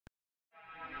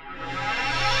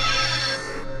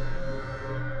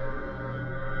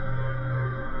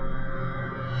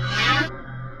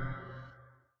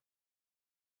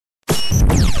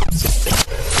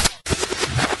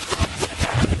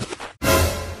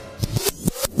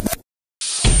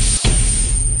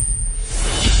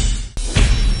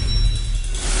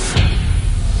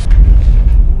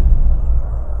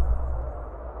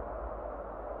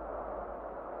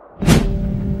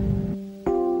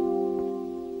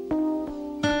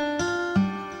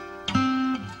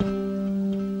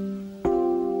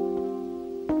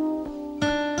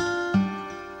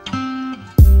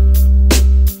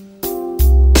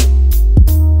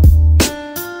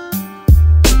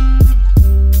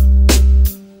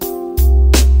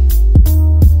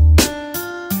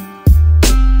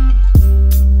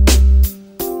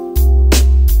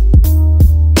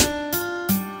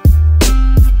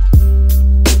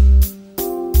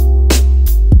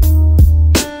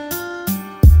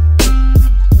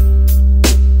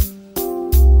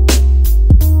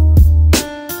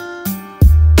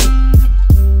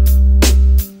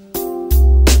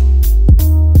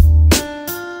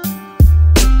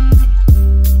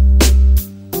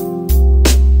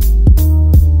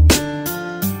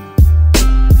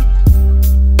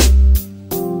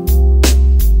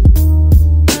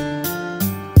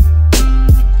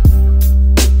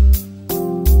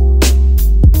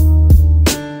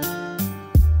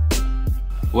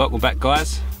Welcome back,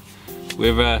 guys.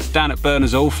 We're down at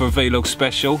Berners for a vlog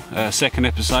special, second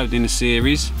episode in the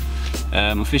series.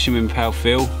 I'm fishing with my pal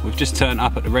Phil. We've just turned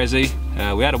up at the Resi.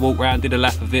 We had a walk round, did a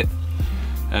lap of it.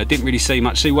 Didn't really see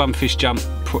much. See one fish jump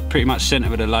pretty much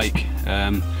centre of the lake.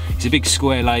 It's a big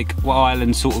square lake,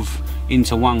 island sort of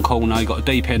into one corner. You've got a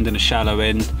deep end and a shallow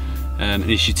end. And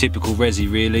it's your typical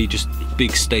Resi really, just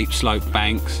big steep slope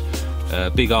banks,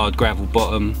 big hard gravel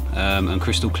bottom, and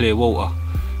crystal clear water.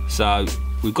 So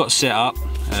we've got set up,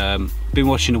 been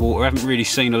watching the water, haven't really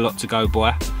seen a lot to go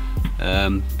by, but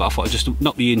I thought I'd just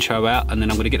knock the intro out and then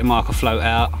I'm going to get the marker float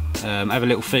out, have a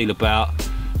little feel about.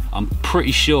 I'm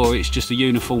pretty sure it's just a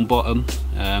uniform bottom,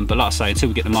 but like I say, until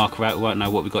we get the marker out we won't know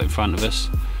what we've got in front of us.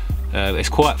 It's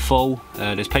quite full,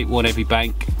 there's people on every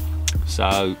bank,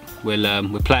 so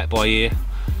we'll play it by ear.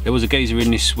 There was a geezer in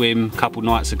this swim a couple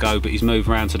nights ago, but he's moved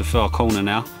around to the far corner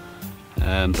now.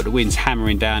 But the wind's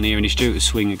hammering down here and it's due to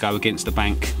swing and go against the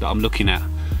bank that I'm looking at.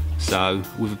 So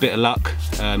with a bit of luck,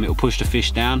 it'll push the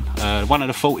fish down. One of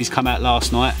the 40s come out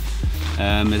last night.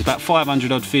 There's about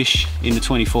 500 odd fish in the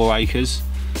 24 acres.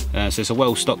 So it's a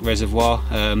well-stocked reservoir.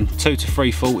 2 to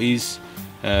 3 40s,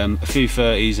 a few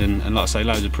 30s and like I say,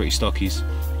 loads of pretty stockies.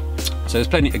 So there's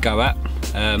plenty to go at.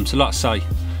 So like I say,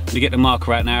 I'm gonna get the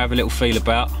marker out now, have a little feel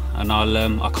about, and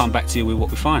I'll come back to you with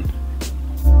what we find.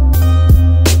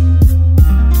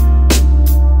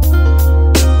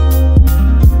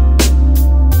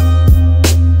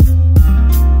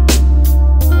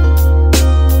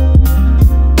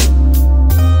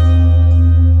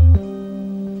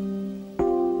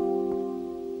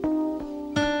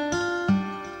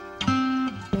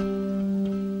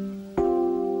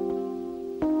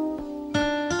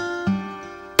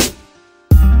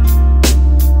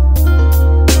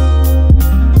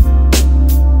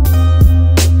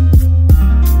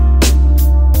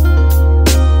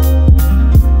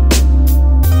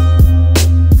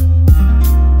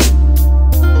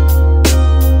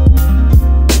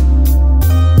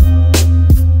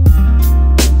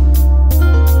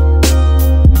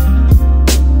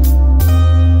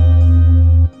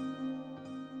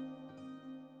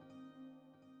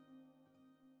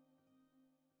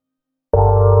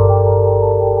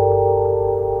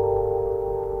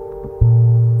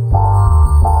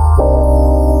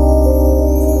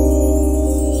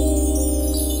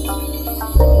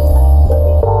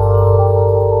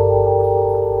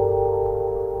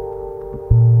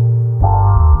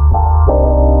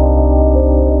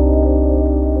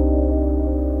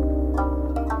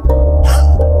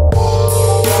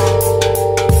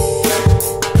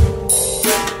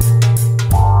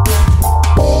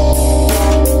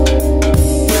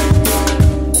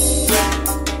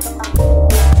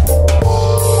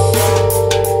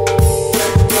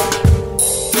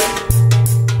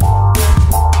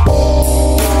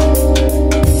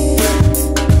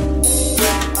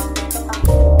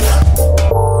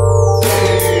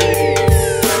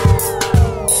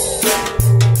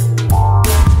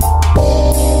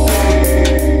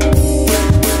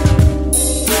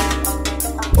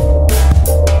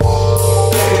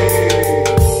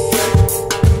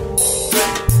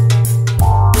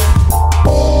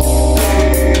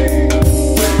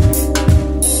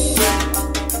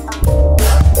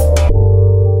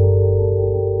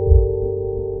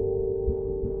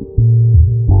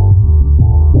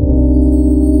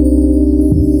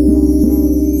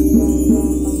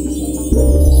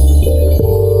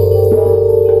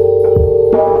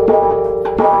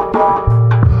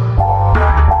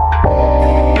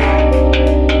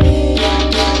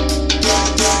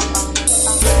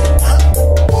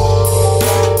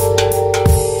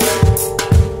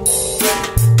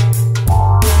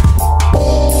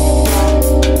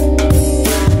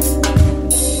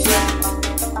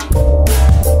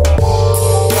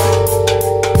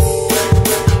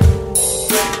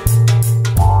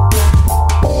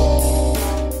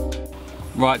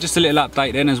 Right, just a little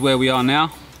update then as where we are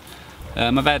now.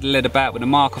 I've had a lead about with a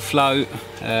marker float.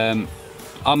 I'm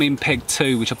in peg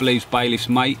 2, which I believe is Bailiff's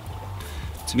mate.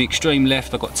 To my extreme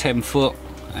left I've got 10 foot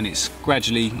and it's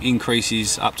gradually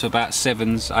increases up to about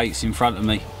 7s, 8s in front of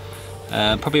me.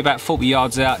 Probably about 40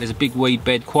 yards out there's a big weed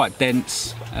bed, quite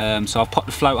dense. So I've popped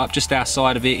the float up just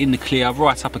outside of it in the clear,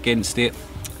 right up against it.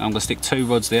 I'm going to stick 2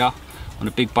 rods there on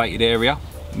a big baited area.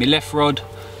 My left rod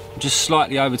just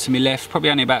slightly over to my left, probably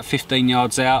only about 15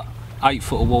 yards out, 8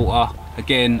 foot of water,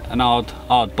 again an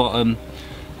hard bottom.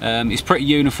 It's pretty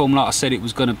uniform like I said it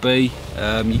was going to be.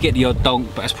 You get the odd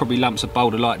donk, but it's probably lumps of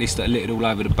boulder like this that are littered all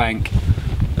over the bank.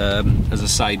 As I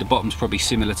say, the bottom's probably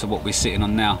similar to what we're sitting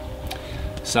on now.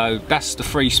 So that's the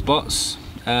 3 spots.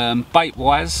 Bait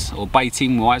wise, or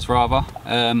baiting wise rather,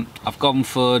 I've gone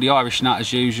for the Irish nut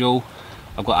as usual.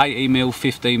 I've got 18mm,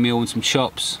 15mm and some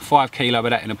chops, 5 kilo of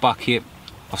that in a bucket.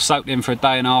 I've soaked them for a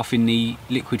day and a half in the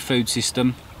liquid food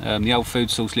system, the old food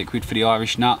source liquid for the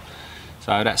Irish nut.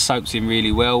 So that soaks in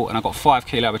really well, and I've got 5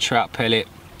 kilo of trout pellet,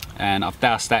 and I've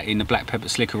doused that in the black pepper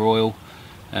slicker oil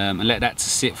and let that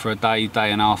sit for a day,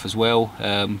 day and a half as well.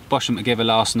 Bosh them together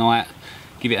last night,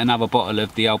 give it another bottle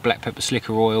of the old black pepper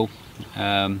slicker oil,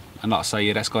 and like I say,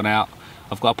 yeah, that's gone out.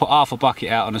 I've got to put half a bucket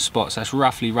out on the spot, so that's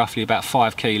roughly about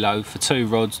 5 kilo for 2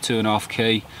 rods, 2.5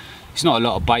 key. It's not a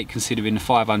lot of bait considering the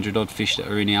 500 odd fish that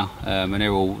are in here, and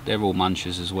they're all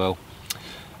munchers as well.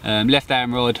 Left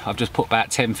hand rod, I've just put about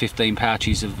 10-15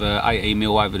 pouches of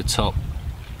 18mm over the top.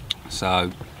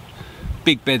 So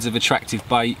big beds of attractive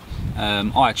bait,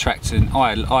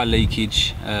 eye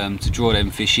leakage to draw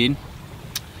them fish in.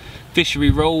 Fishery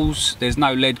rules, there's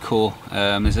no lead core,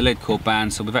 there's a lead core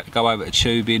ban, so we've had to go over to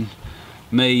tubing.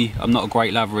 Me, I'm not a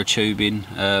great lover of tubing,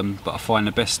 but I find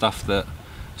the best stuff that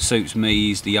suits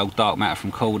me is the old dark matter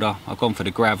from Calder. I've gone for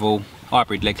the gravel,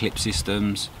 hybrid lead clip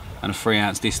systems and a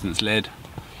 3-ounce distance lead.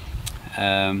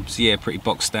 So yeah, pretty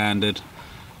box standard.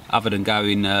 Other than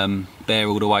going bare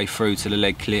all the way through to the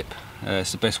lead clip,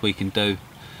 it's the best we can do.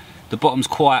 The bottom's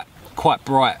quite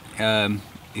bright.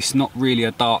 It's not really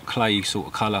a dark clay sort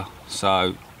of colour,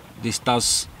 so this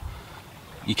does,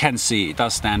 you can see it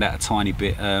does stand out a tiny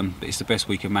bit, but it's the best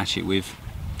we can match it with.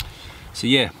 So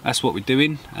yeah, that's what we're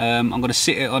doing. I'm going to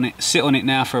sit on it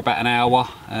now for about an hour,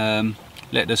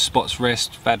 let the spots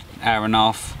rest. I've had an hour and a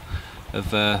half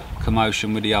of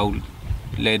commotion with the old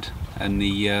lead and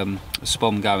the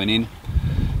spom going in.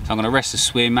 So I'm going to rest the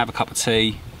swim, have a cup of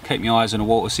tea, keep my eyes on the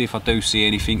water, see if I do see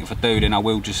anything. If I do, then I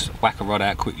will just whack a rod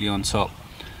out quickly on top.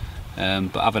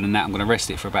 But other than that, I'm going to rest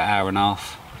it for about an hour and a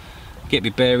half, get my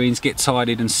bearings, get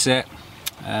tidied and set,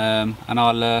 and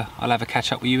I'll have a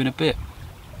catch up with you in a bit.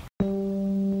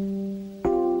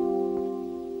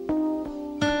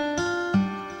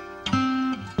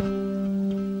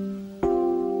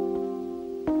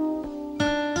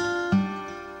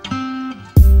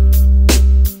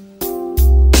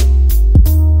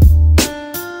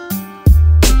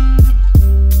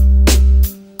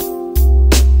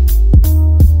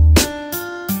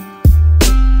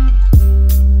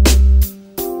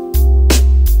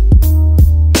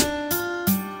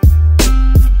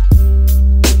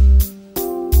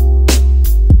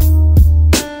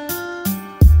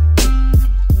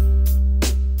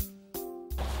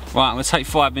 Right, I'm going to take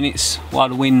 5 minutes while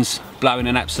the wind's blowing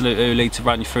an absolute hoolie to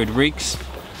run you through the rigs.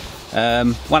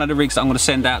 One of the rigs that I'm going to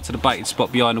send out to the baited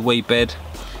spot behind the wee bed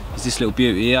is this little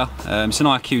beauty here. It's an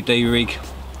IQD rig,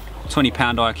 20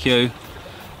 pound IQ.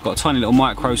 Got a tiny little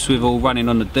micro swivel running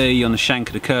on the D on the shank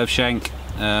of the curve shank.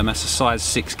 That's a size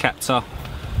 6 captor.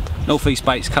 Northeast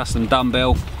Baits custom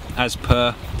dumbbell as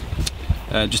per.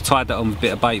 Just tied that on with a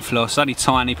bit of bait floss, only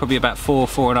tiny, probably about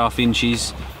 4.5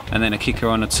 inches. And then a kicker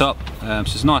on the top, so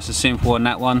it's nice and simple on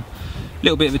that one. A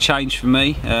little bit of a change for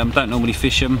me, don't normally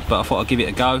fish them, but I thought I'd give it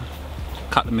a go.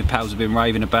 A couple of my pals have been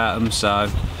raving about them,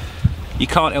 so you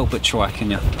can't help but try,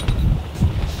 can you?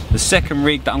 The second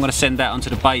rig that I'm going to send out onto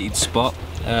the baited spot,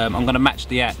 I'm going to match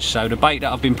the hatch. So the bait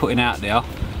that I've been putting out there,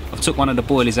 I've took one of the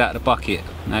boilies out of the bucket.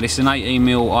 Now this is an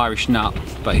 18mm Irish nut,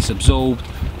 but it's absorbed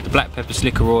the black pepper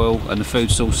slicker oil and the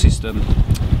food source system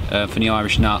for the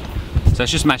Irish nut. So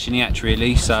it's just matching the hatch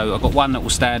really. So I've got one that will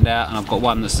stand out and I've got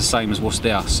one that's the same as what's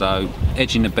there, so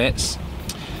edging the bets.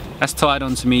 That's tied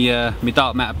onto me, my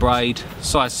dark matter braid,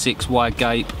 size 6 wide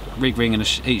gape, rig ring and a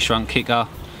heat shrunk kicker,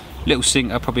 little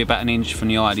sinker probably about 1 inch from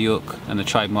the eye of the hook, and the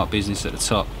trademark business at the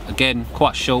top. Again,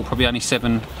 quite short, probably only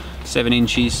 7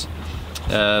 inches.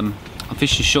 I'm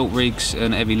fishing short rigs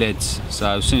and heavy leads,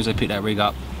 so as soon as I pick that rig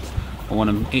up, I want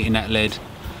them hitting that lead.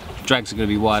 Drags are going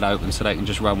to be wide open so they can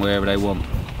just run wherever they want.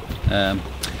 My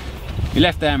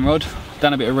left hand rod,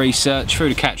 done a bit of research through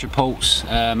the catch reports,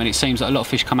 and it seems like a lot of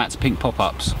fish come out to pink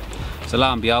pop-ups. So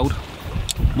lo and behold,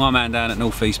 my man down at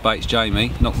Northeast Baits,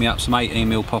 Jamie, knocked me up some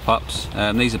 18mm pop-ups.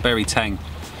 These are berry tang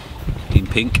in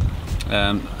pink,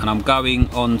 and I'm going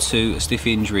on to a stiff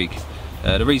hinge rig.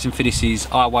 The reason for this is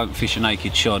I won't fish a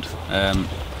naked shod,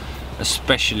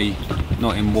 especially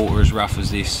not in water as rough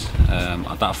as this.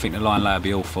 I don't think the line lay would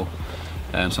be awful.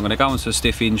 So I'm going to go onto a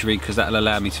stiff hinge rig because that'll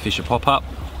allow me to fish a pop-up.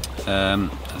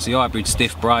 That's the hybrid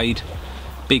stiff braid,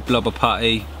 big blob of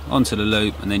putty, onto the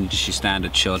loop, and then just your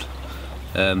standard shod.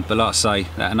 But like I say,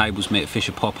 that enables me to fish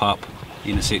a pop-up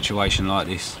in a situation like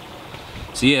this.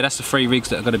 So yeah, that's the 3 rigs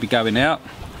that are going to be going out.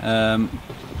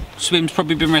 Swim's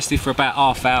probably been rested for about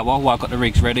half hour while I've got the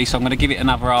rigs ready, so I'm going to give it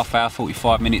another half hour,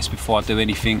 45 minutes before I do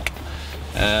anything.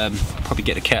 Probably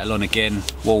get the kettle on again,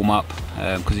 warm up,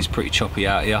 because it's pretty choppy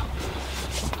out here.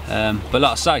 But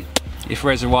like I say, if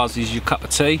Reservoirs is your cup of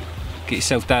tea, get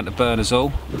yourself down to Berners.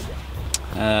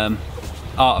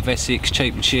 Art of Essex,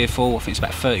 cheap and cheerful. I think it's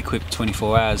about 30 quid for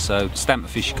 24 hours, so stamp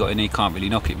of fish you got in here, can't really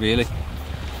knock it really.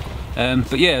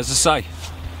 But yeah, as I say,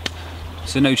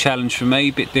 it's a new challenge for me,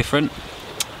 a bit different.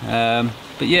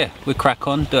 But yeah, we'll crack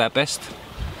on, do our best,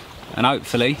 and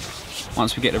hopefully,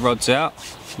 once we get the rods out,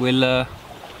 we'll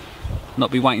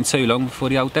not be waiting too long before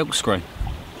the old delta screw.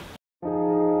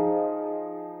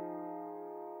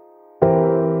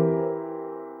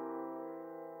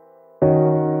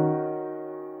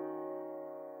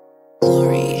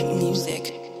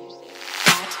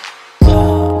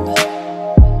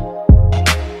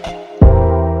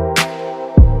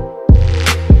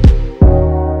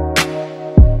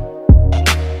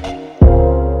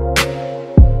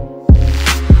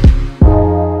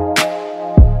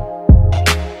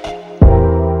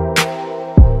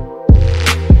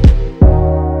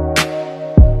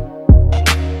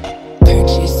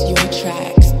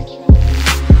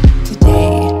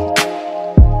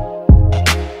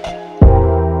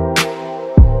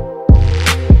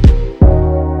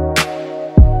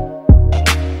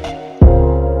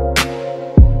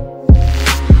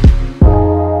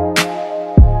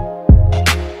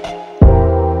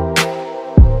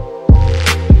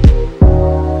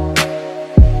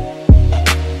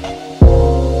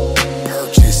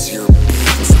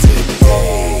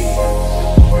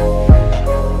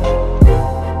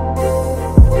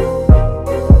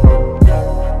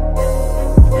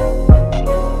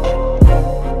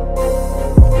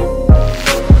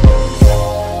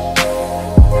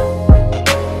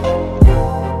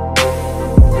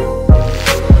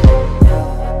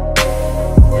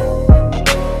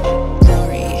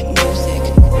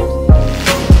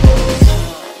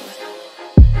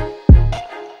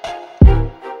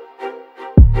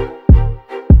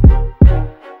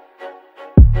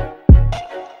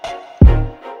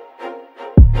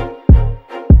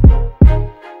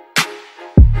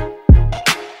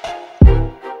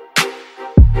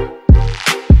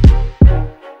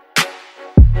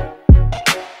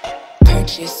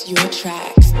 Purchase your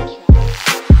tracks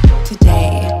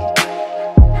today.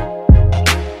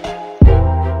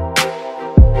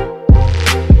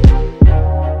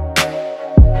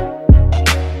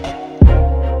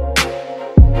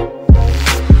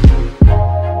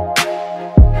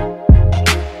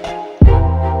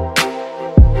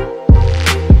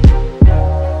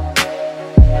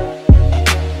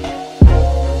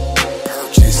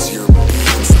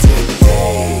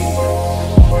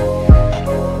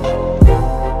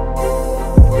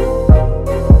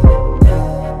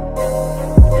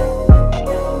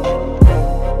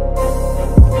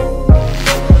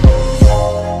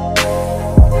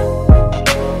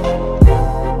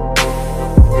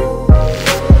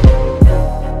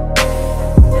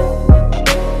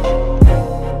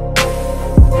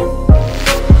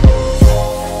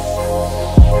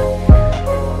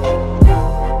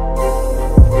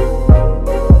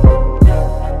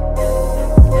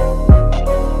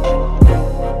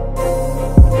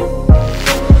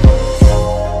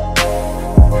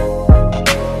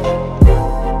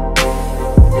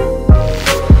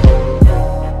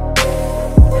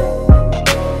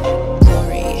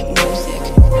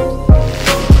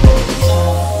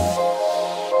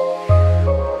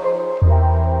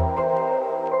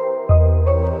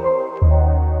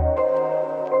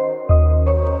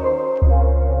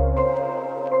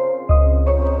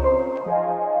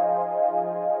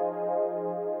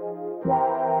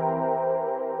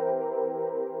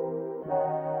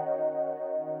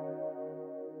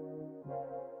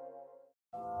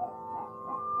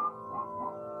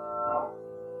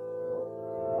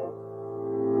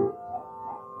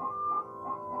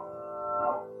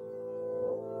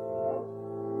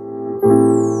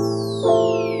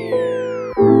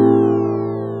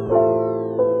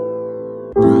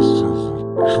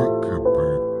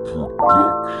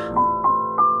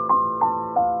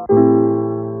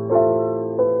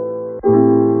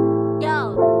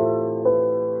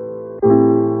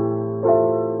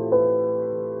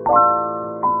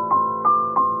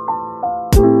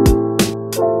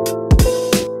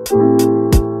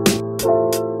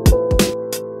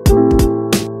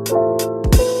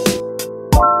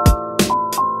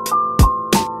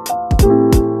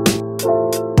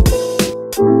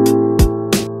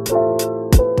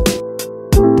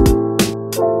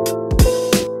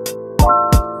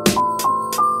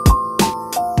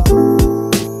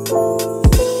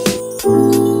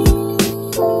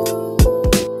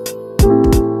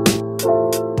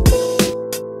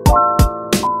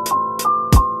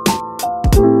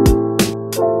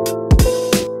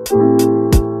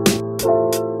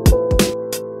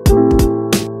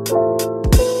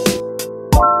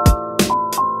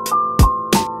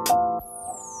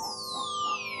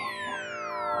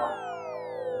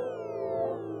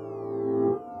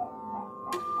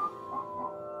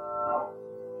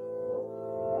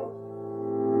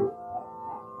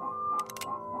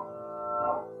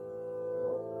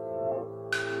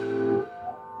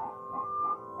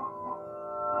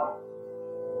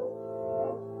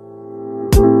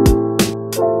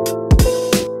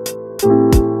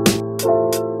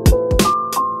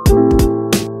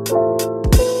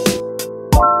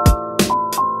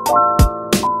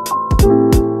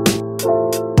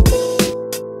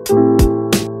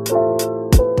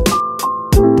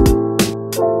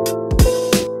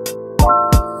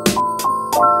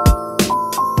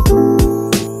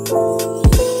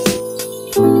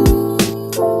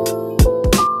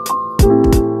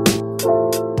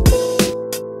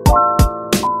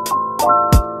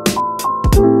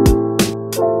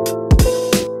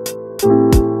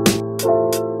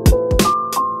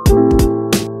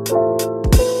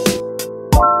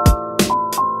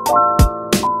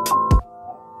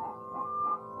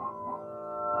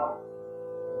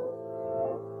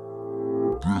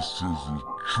 This is a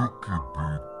Chucky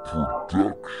Beat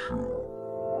production.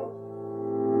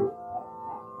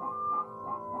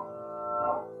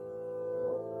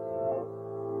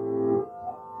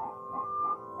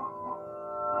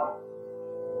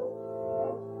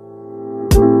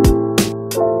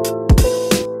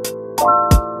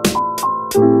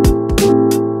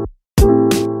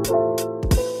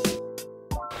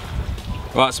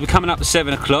 Right, so we're coming up to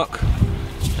 7 o'clock.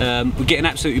 We're getting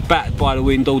absolutely battered by the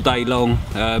wind all day long.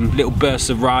 Little bursts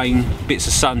of rain, bits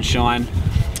of sunshine.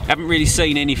 Haven't really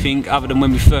seen anything other than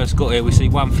when we first got here. We see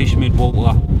one fish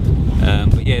mid-water,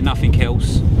 but yeah, nothing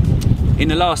else. In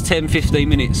the last 10-15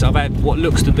 minutes, I've had what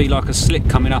looks to be like a slick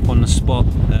coming up on the spot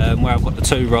where I've got the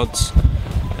 2 rods.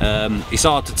 It's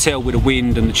hard to tell with the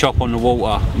wind and the chop on the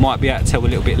water. Might be able to tell a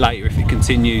little bit later if it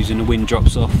continues and the wind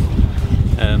drops off.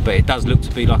 But it does look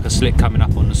to be like a slick coming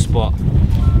up on the spot.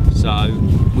 So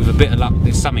with a bit of luck,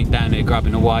 there's something down there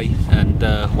grabbing away, and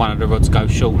one of the rods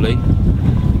goes shortly.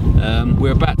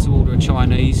 We're about to order a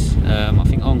Chinese. I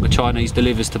think Onga Chinese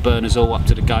delivers to Berners all up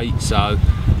to the gate, so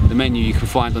the menu you can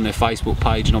find on their Facebook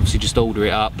page, and obviously just order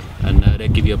it up, and they'll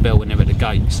give you a bell when they're at the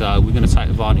gate. So we're going to take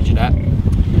advantage of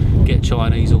that, get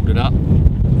Chinese ordered up.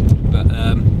 But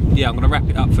yeah, I'm going to wrap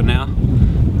it up for now.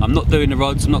 I'm not doing the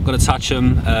rods, I'm not going to touch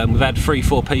them. We've had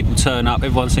 3-4 people turn up.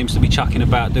 Everyone seems to be chucking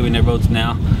about doing their rods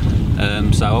now.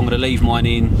 So I'm going to leave mine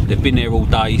in. They've been there all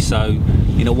day, so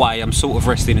in a way I'm sort of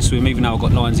resting a swim, even though I've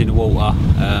got lines in the water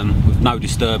with no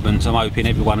disturbance. I'm hoping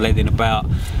everyone leading about,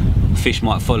 fish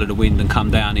might follow the wind and come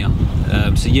down here.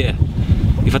 So yeah,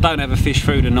 if I don't have a fish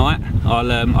through the night,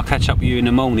 I'll catch up with you in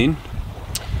the morning.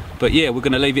 But yeah, we're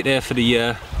going to leave it there for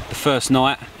the first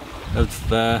night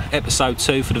of episode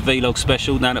 2 for the vlog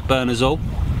special down at Berners.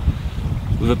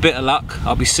 With a bit of luck,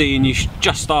 I'll be seeing you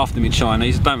just after my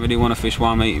Chinese. I don't really want to fish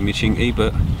while I'm eating my chinky,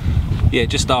 but yeah,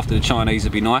 just after the Chinese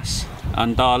would be nice.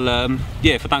 And I'll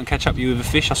yeah, if I don't catch up with you with a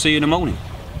fish, I'll see you in the morning.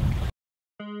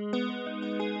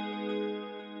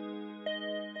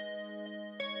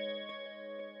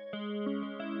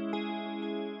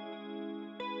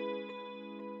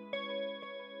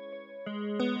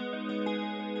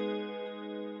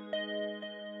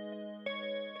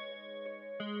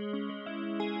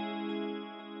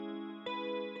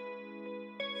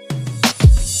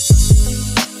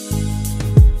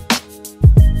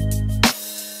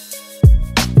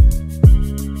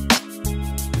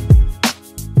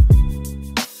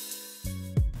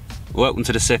 Welcome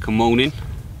to the second morning.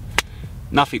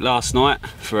 Nothing last night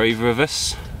for either of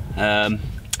us.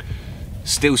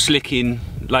 Still slicking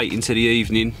late into the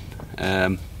evening,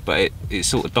 but it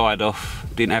sort of died off.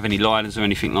 Didn't have any liners or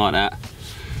anything like that.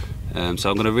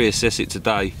 So I'm going to reassess it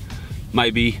today.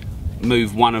 Maybe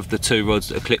move one of the 2 rods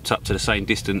that are clipped up to the same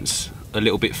distance a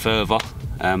little bit further.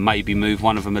 Maybe move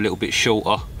one of them a little bit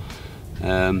shorter,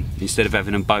 instead of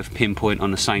having them both pinpoint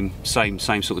on the same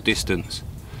sort of distance.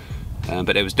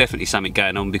 But there was definitely something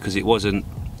going on, because it wasn't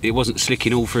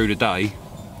slicking all through the day.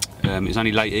 It was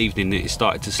only late evening that it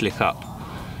started to slick up.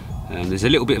 There's a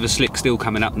little bit of a slick still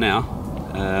coming up now,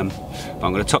 but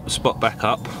I'm going to top the spot back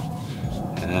up,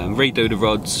 redo the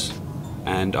rods,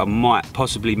 and I might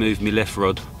possibly move my left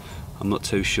rod. I'm not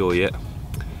too sure yet,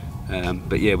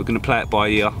 but yeah, we're going to play it by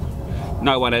ear.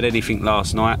 No one had anything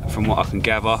last night from what I can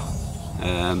gather,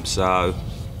 so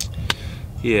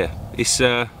yeah, it's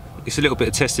a little bit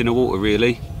of testing the water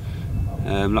really.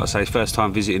 Like I say, first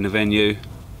time visiting the venue,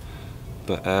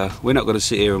 but we're not going to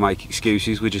sit here and make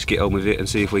excuses. We'll just get on with it and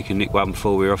see if we can nick one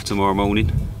before we're off tomorrow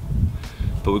morning.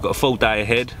 But we've got a full day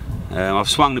ahead. I've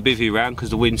swung the bivvy around because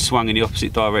the wind swung in the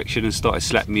opposite direction and started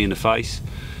slapping me in the face,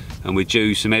 and we're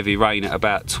due some heavy rain at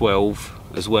about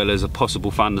 12, as well as a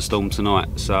possible thunderstorm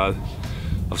tonight. So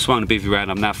I've swung the bivvy around.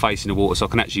 I'm now facing the water, so I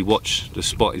can actually watch the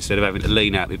spot instead of having to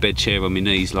lean out my bed chair on my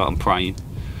knees like I'm praying.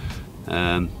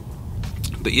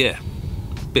 But yeah,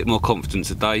 a bit more confident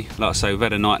today. Like I say, we've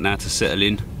had a night now to settle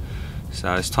in,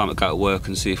 so it's time to go to work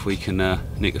and see if we can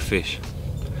nick a fish.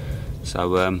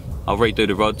 So I'll redo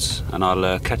the rods and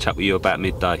I'll catch up with you about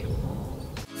midday.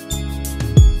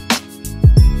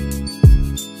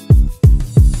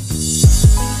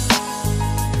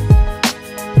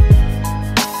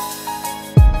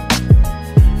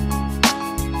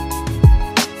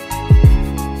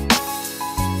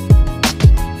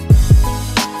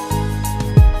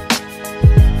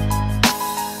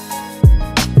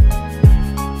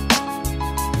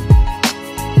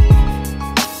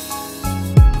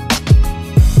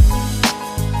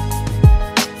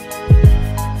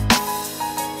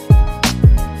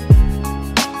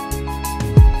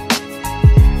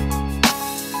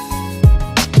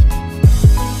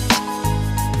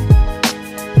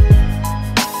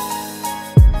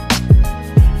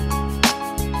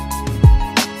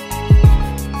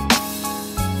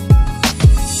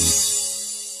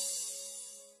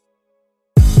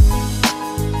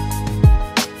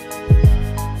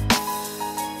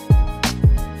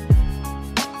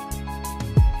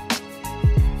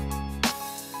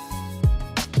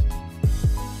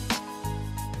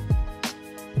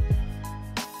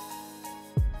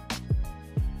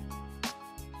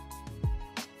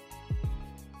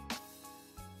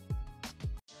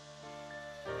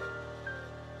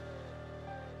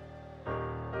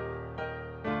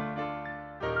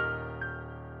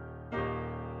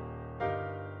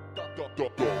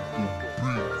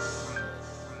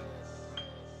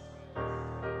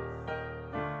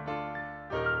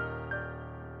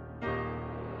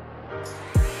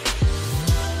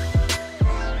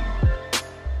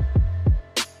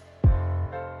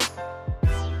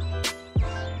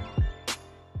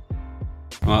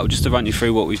 Right, well, just to run you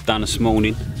through what we've done this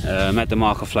morning. Had the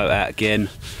marker float out again.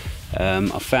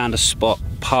 I found a spot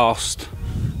past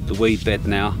the weed bed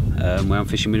now where I'm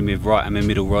fishing with my right and my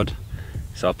middle rod.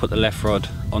 So I put the left rod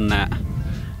on that.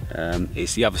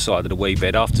 It's the other side of the weed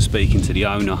bed. After speaking to the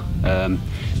owner,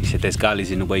 he said there's gullies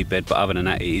in the weed bed, but other than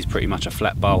that it is pretty much a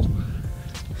flat bowl.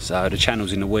 So the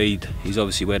channel's in the weed is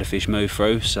obviously where the fish move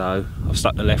through, so I've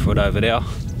stuck the left rod over there.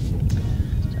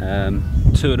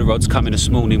 Two of the rods come in this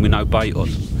morning with no bait on,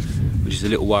 which is a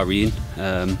little worrying.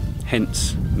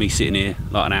 Hence me sitting here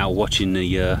like an owl watching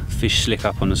the fish slick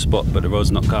up on the spot, but the rod's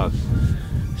not go.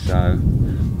 So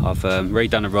I've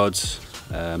redone the rods.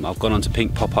 I've gone on to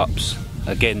pink pop-ups.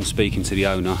 Again, speaking to the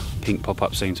owner, pink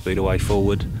pop-ups seem to be the way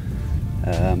forward.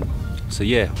 So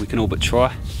yeah, we can all but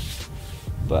try.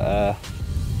 But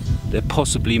there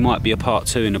possibly might be a part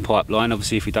 2 in the pipeline.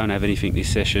 Obviously, if we don't have anything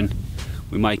this session,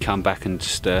 we may come back and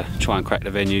just try and crack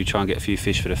the venue, try and get a few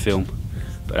fish for the film.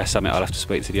 But that's something I'll have to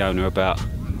speak to the owner about.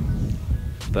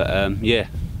 But yeah,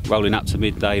 rolling up to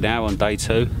midday now on day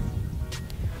 2.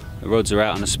 The rods are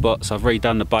out on the spot, so I've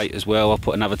redone the bait as well. I've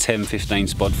put another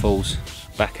 10-15 spod falls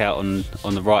back out on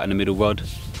the right and the middle rod.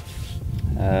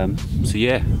 So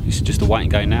yeah, it's just a waiting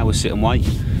game now. We'll sit and wait.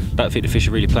 Don't think the fish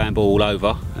are really playing ball all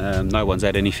over. No one's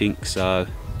had anything, so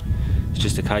it's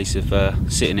just a case of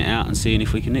sitting it out and seeing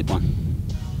if we can nick one.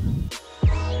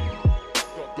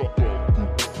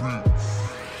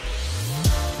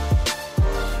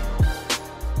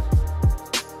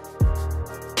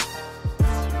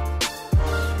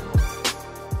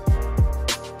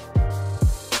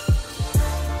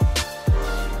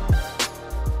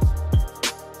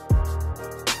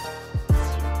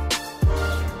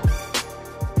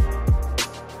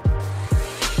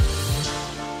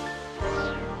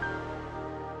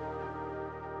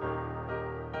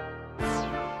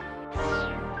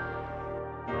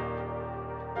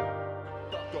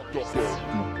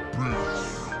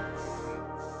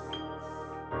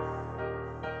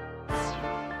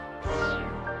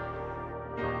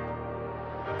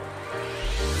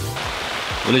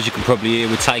 Well, as you can probably hear,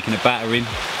 we're taking a battering.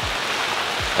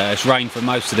 It's rained for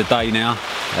most of the day now.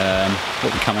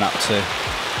 What we're coming up to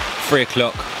 3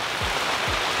 o'clock.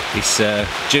 It's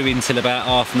due in till about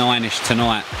 9:30ish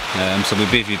tonight, so we're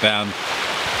bivvy bound.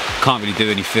 Can't really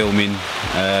do any filming.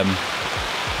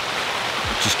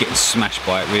 Just getting smashed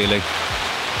by it really.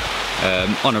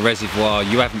 On a reservoir,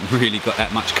 you haven't really got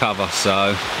that much cover,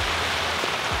 so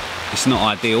it's not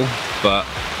ideal, but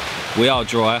we are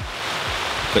dry.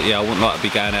 But yeah, I wouldn't like to be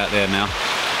going out there now.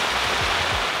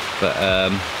 But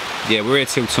yeah, we're here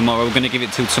till tomorrow. We're going to give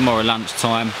it till tomorrow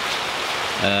lunchtime.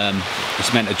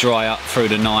 It's meant to dry up through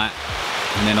the night,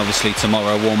 and then obviously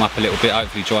tomorrow warm up a little bit,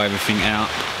 hopefully dry everything out.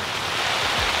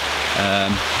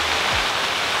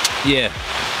 Yeah,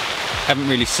 haven't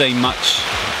really seen much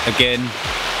again.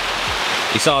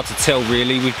 It's hard to tell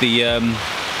really with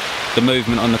the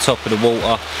movement on the top of the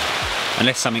water.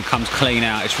 Unless something comes clean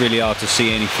out, it's really hard to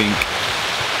see anything.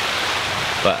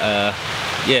 But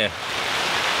yeah,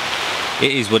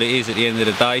 it is what it is at the end of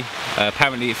the day.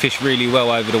 Apparently it fished really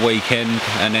well over the weekend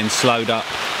and then slowed up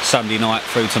Sunday night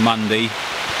through to Monday.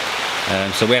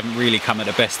 So we haven't really come at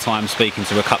the best time, speaking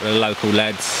to a couple of local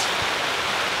lads.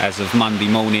 As of Monday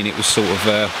morning it was sort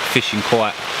of fishing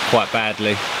quite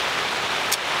badly.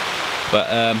 But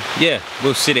yeah,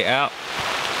 we'll sit it out.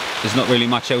 There's not really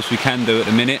much else we can do at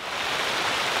the minute.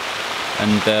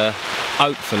 And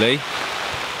hopefully,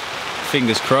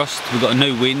 fingers crossed, we've got a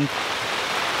new wind.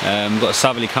 We've got a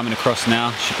southerly coming across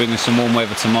now, should bring us some warm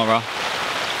weather tomorrow.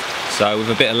 So with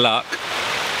a bit of luck,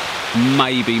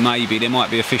 maybe there might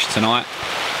be a fish tonight.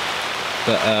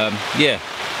 But yeah,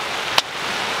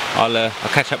 I'll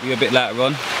catch up with you a bit later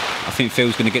on. I think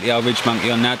Phil's going to get the old ridge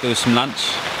monkey on now, do us some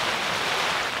lunch.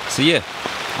 So yeah,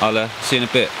 I'll see you in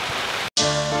a bit.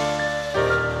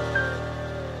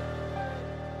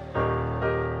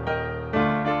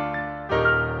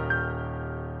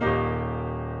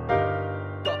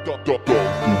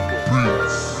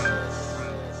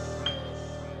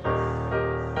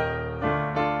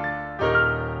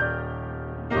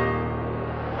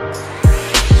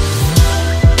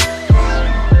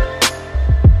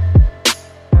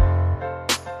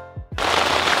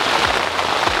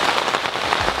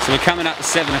 So we're coming up to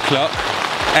 7 o'clock.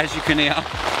 As you can hear,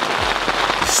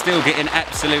 still getting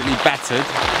absolutely battered.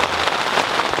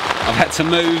 I've had to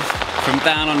move from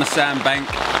down on the sandbank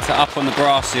to up on the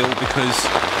grass hill because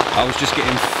I was just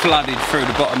getting flooded through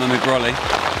the bottom of my brolly.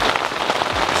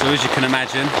 So as you can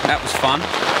imagine, that was fun.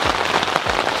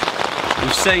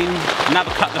 We've seen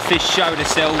another couple of fish show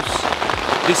themselves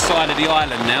this side of the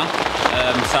island now,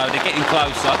 so they're getting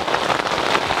closer.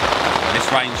 They're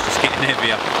this rain's just getting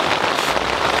heavier.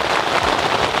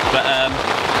 But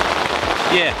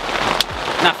yeah,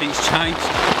 nothing's changed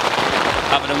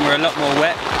other than we're a lot more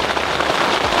wet.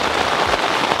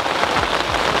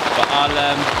 But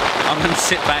I'm going to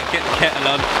sit back, get the kettle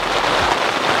on.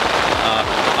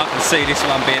 I can see this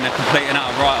one being a complete and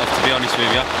utter write-off, to be honest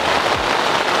with you.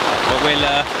 But we'll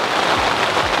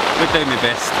do my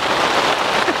best.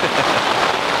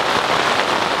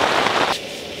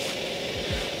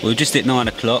 We're just at 9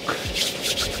 o'clock.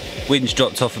 Wind's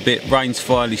dropped off a bit, rain's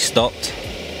finally stopped.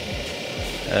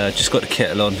 Just got the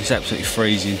kettle on, it's absolutely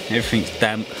freezing. Everything's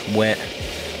damp, wet,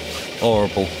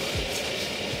 horrible.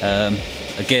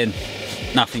 Again,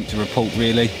 nothing to report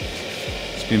really.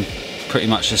 It's been pretty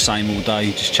much the same all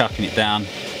day, just chucking it down.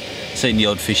 Seen the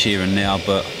odd fish here and there,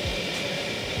 but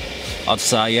I'd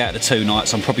say out of the 2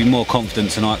 nights I'm probably more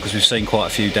confident tonight because we've seen quite a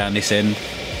few down this end.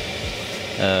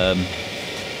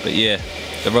 But yeah,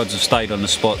 the rods have stayed on the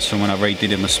spots from when I redid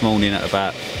them this morning at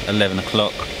about 11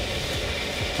 o'clock.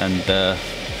 And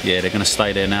yeah, they're going to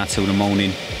stay there now till the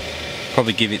morning.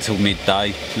 Probably give it till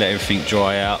midday, let everything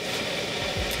dry out.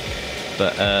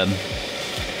 But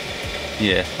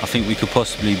yeah, I think we could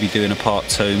possibly be doing a part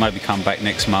 2, maybe come back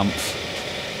next month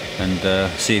and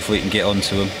see if we can get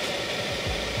onto them.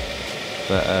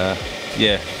 But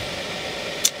yeah,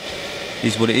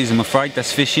 is what it is, I'm afraid.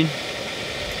 That's fishing.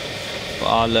 But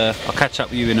I'll catch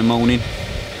up with you in the morning,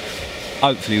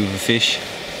 hopefully with a fish,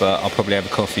 but I'll probably have a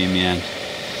coffee in my hand.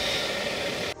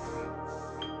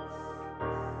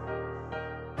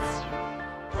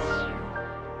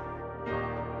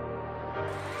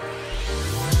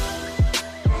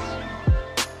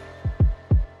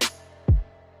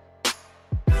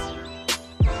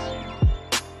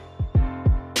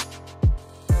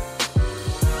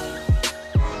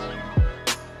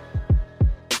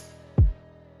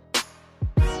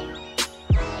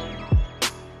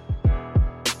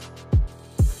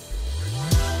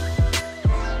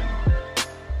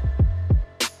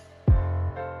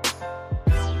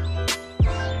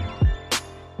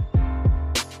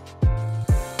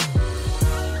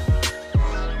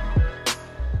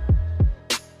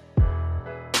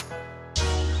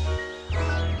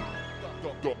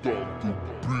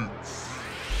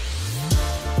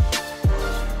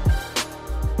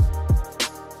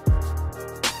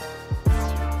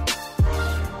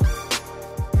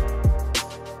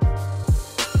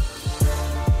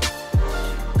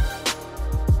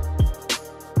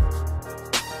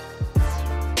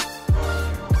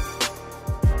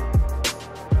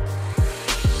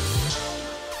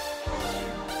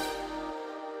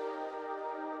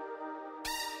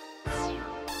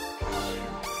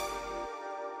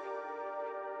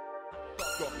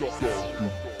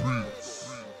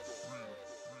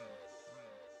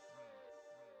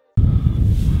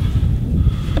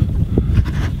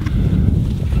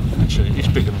 Actually, it's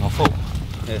bigger than I thought.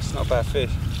 Yeah, it's not a bad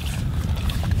fish.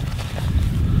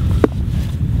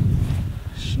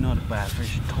 It's not a bad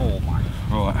fish at all, mate.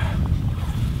 Right.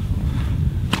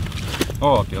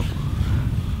 Alright, Gil.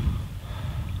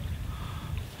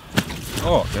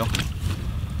 Alright, Gil.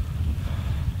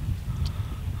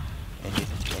 Edit.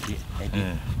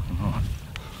 Yeah, alright.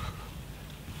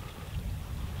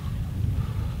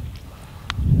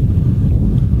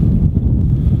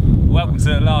 Welcome to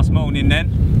the last morning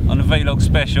then, on the vlog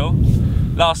special.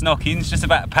 Last knockings, just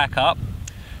about to pack up.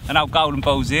 An old golden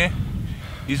balls here.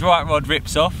 His right rod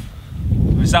rips off.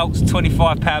 Results,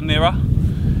 25-pound mirror.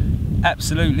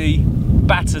 Absolutely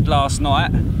battered last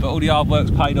night, but all the hard work's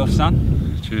paid off,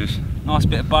 son. Cheers. Nice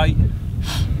bit of bait,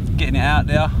 getting it out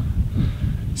there,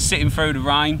 sitting through the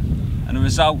rain, and the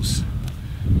results,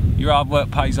 your hard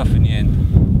work pays off in the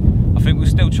end. I think we'll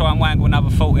still try and wangle another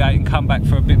 48 and come back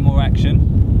for a bit more action.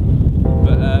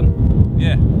 But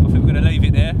yeah, I think we're going to leave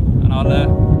it there, and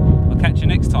I'll catch you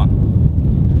next time.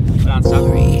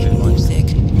 Music.